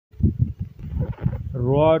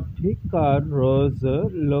Rathika Rose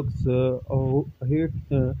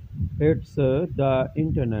hits the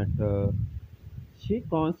internet. She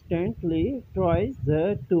constantly tries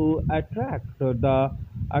to attract the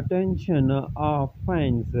attention of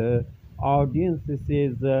fans,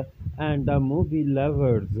 audiences, and the movie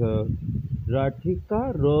lovers.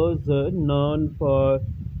 Rathika Rose, known for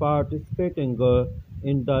participating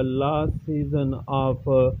in the last season of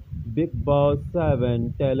Big Boss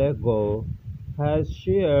 7 Telugu, has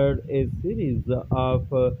shared a series of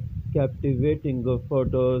captivating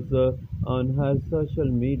photos on her social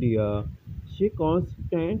media. She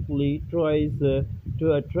constantly tries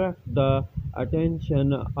to attract the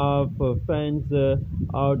attention of fans,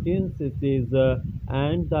 audiences,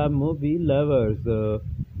 and the movie lovers.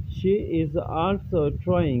 She is also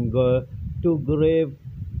trying to grab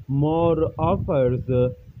more offers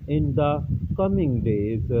in the coming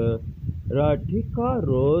days. Radhika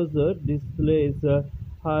Rose displays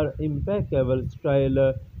her impeccable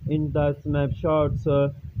style in the snapshots,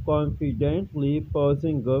 confidently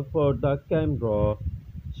posing for the camera.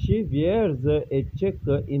 She wears a check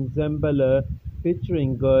ensemble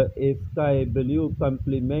featuring a sky blue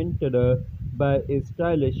complemented by a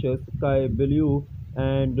stylish sky blue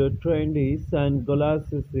and trendy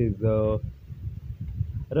sunglasses.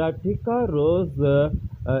 Rathika Rose's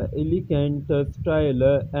elegant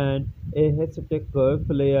style and aesthetic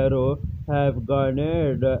flair have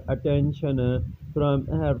garnered attention from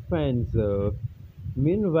her fans.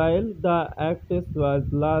 Meanwhile, the actress was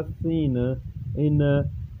last seen in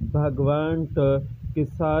Bhagwant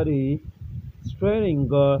Kesari starring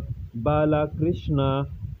Balakrishna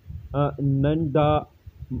Nanda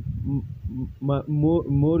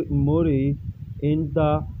Muri in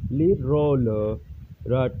the lead role.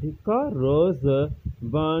 Ratika Rose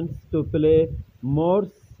wants to play more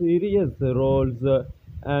serious roles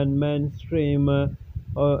and mainstream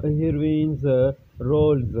heroines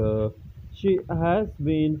roles. She has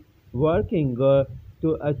been working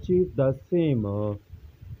to achieve the same.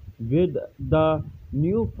 With the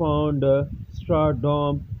newfound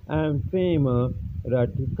stardom and fame,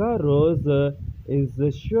 Rathika Rose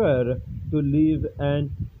is sure to leave an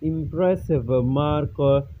impressive mark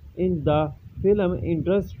in the film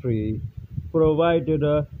industry, provided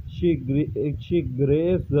she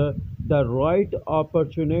grabs the right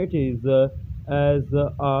opportunities as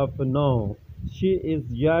of now. She is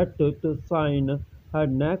yet to sign her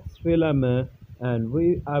next film, and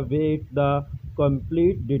we await the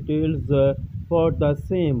complete details for the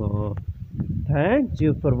same. Thank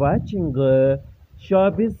you for watching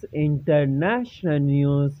Showbiz International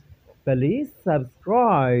News. Please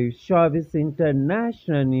subscribe Showbiz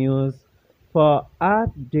International News for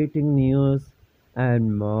updating news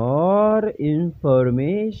and more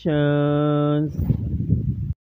information.